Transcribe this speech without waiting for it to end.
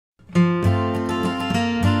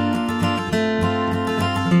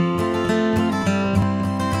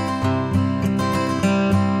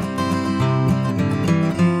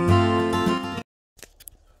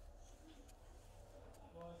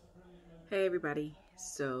everybody.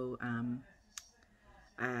 So,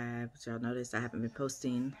 as y'all noticed, I haven't been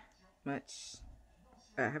posting much.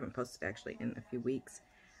 I haven't posted actually in a few weeks.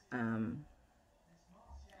 I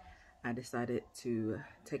decided to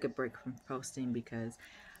take a break from posting because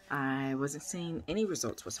I wasn't seeing any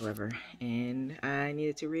results whatsoever, and I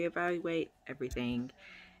needed to reevaluate everything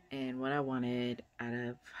and what I wanted out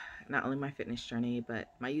of not only my fitness journey but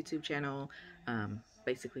my YouTube channel,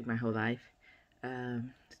 basically my whole life.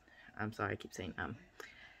 I'm sorry, I keep saying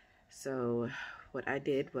So what I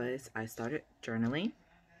did was I started journaling.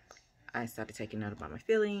 I started taking note about my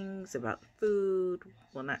feelings, about food.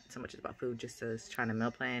 Well, not so much about food, just as trying to meal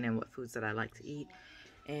plan and what foods that I like to eat.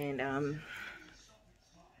 And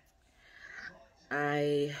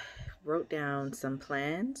I wrote down some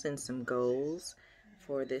plans and some goals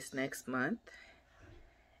for this next month.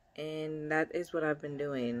 And that is what I've been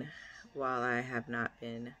doing while I have not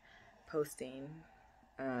been posting.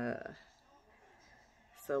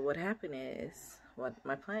 So what happened is, what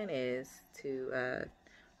my plan is to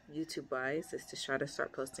YouTube wise is to try to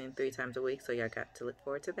start posting 3 times a week. So y'all got to look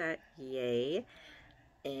forward to that. Yay.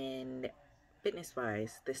 And fitness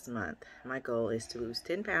wise, this month my goal is to lose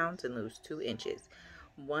 10 pounds and lose 2 inches.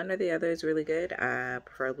 One or the other is really good,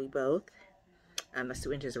 preferably both. That's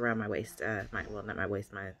 2 inches around my waist, well, not my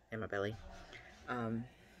waist, in my belly.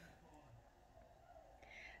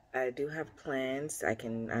 I do have plans. I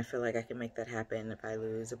feel like I can make that happen if I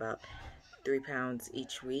lose about 3 pounds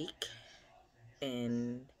each week.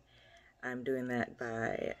 And I'm doing that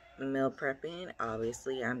by meal prepping.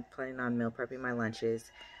 Obviously, I'm planning on meal prepping my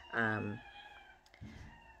lunches,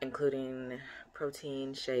 including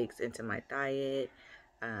protein shakes into my diet,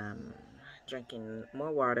 drinking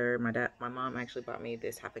more water. My mom actually bought me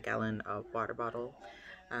this half a gallon of water bottle,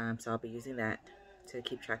 so I'll be using that to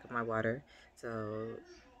keep track of my water. So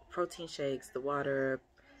protein shakes, the water,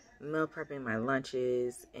 meal prepping my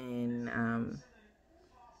lunches, and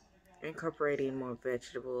incorporating more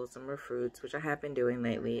vegetables and more fruits, which I have been doing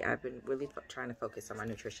lately. I've been really trying to focus on my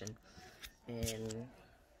nutrition and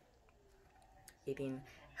eating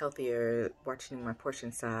healthier, watching my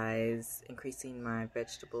portion size, increasing my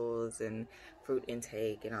vegetables and fruit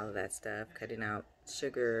intake and all of that stuff, cutting out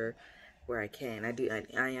sugar where I can.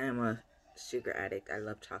 I am a sugar addict. I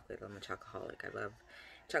love chocolate. I'm a chocoholic. I love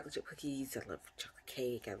chocolate chip cookies. I love chocolate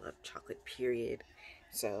cake. I love chocolate, period.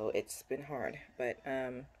 So it's been hard, but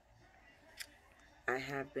I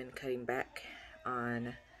have been cutting back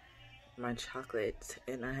on my chocolate,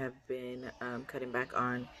 and I have been cutting back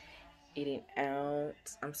on eating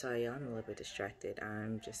out. I'm sorry, y'all, I'm a little bit distracted.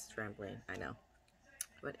 I'm just rambling, I know.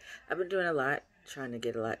 But I've been doing a lot, trying to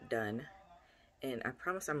get a lot done. And I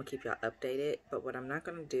promise I'm going to keep y'all updated. But what I'm not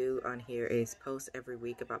going to do on here is post every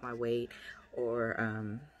week about my weight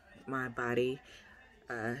or my body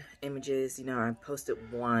images. You know, I posted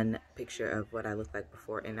one picture of what I looked like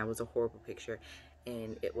before, and that was a horrible picture.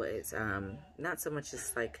 And it was not so much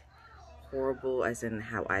just like horrible as in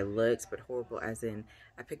how I looked, but horrible as in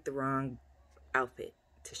I picked the wrong outfit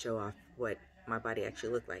to show off what my body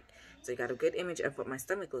actually looked like. So you got a good image of what my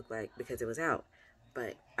stomach looked like because it was out,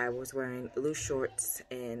 but I was wearing loose shorts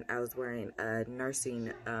and I was wearing a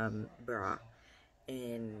nursing bra,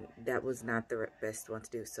 and that was not the best one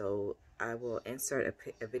to do. So I will insert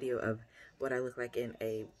a video of what I look like in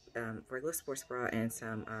a regular sports bra and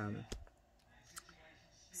some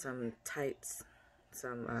tights,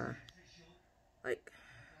 some like,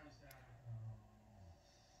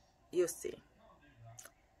 you'll see.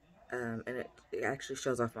 And it actually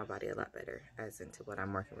shows off my body a lot better as into what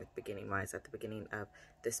I'm working with beginning wise at the beginning of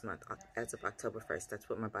this month. As of October 1st, that's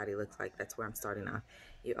what my body looks like. That's where I'm starting off.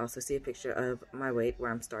 You also see a picture of my weight where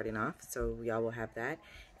I'm starting off, so y'all will have that.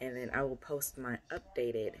 And then I will post my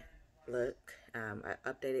updated look, an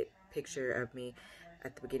updated picture of me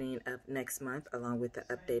at the beginning of next month, along with the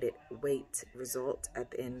updated weight result at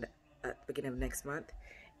the beginning of next month.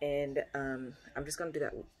 And I'm just going to do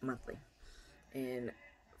that monthly. And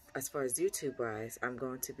as far as YouTube wise, I'm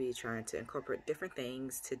going to be trying to incorporate different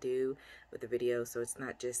things to do with the video. So it's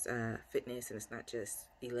not just fitness, and it's not just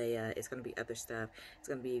Elea. It's going to be other stuff. It's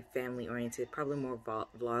going to be family oriented, probably more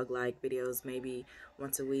vlog like videos, maybe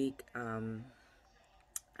once a week.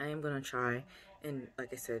 I am going to try, and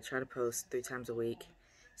like I said, try to post 3 times a week,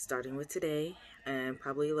 starting with today, and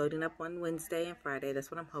probably loading up on Wednesday and Friday. That's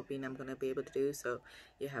what I'm hoping I'm going to be able to do. So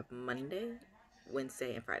you have Monday,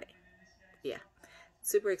 Wednesday, and Friday. Yeah.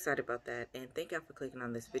 Super excited about that, and thank y'all for clicking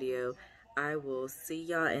on this video. I will see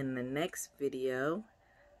y'all in the next video.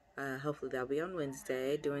 Hopefully that'll be on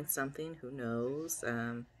Wednesday, doing something, who knows.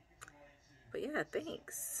 But yeah,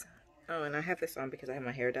 thanks. Oh, and I have this on because I have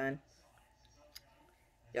my hair done.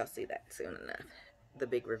 Y'all see that soon enough. The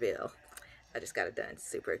big reveal. I just got it done.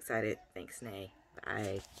 Super excited. Thanks, Nay.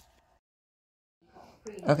 Bye.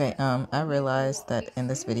 Okay, I realized that in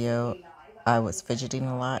this video I was fidgeting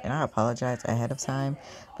a lot, and I apologize ahead of time,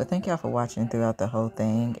 but thank y'all for watching throughout the whole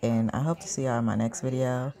thing, and I hope to see y'all in my next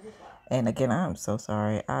video. And again, I'm so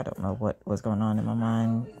sorry. I don't know what was going on in my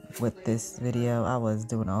mind with this video. I was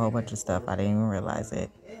doing a whole bunch of stuff. I didn't even realize it.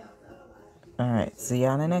 Alright, see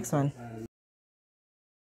y'all in the next one.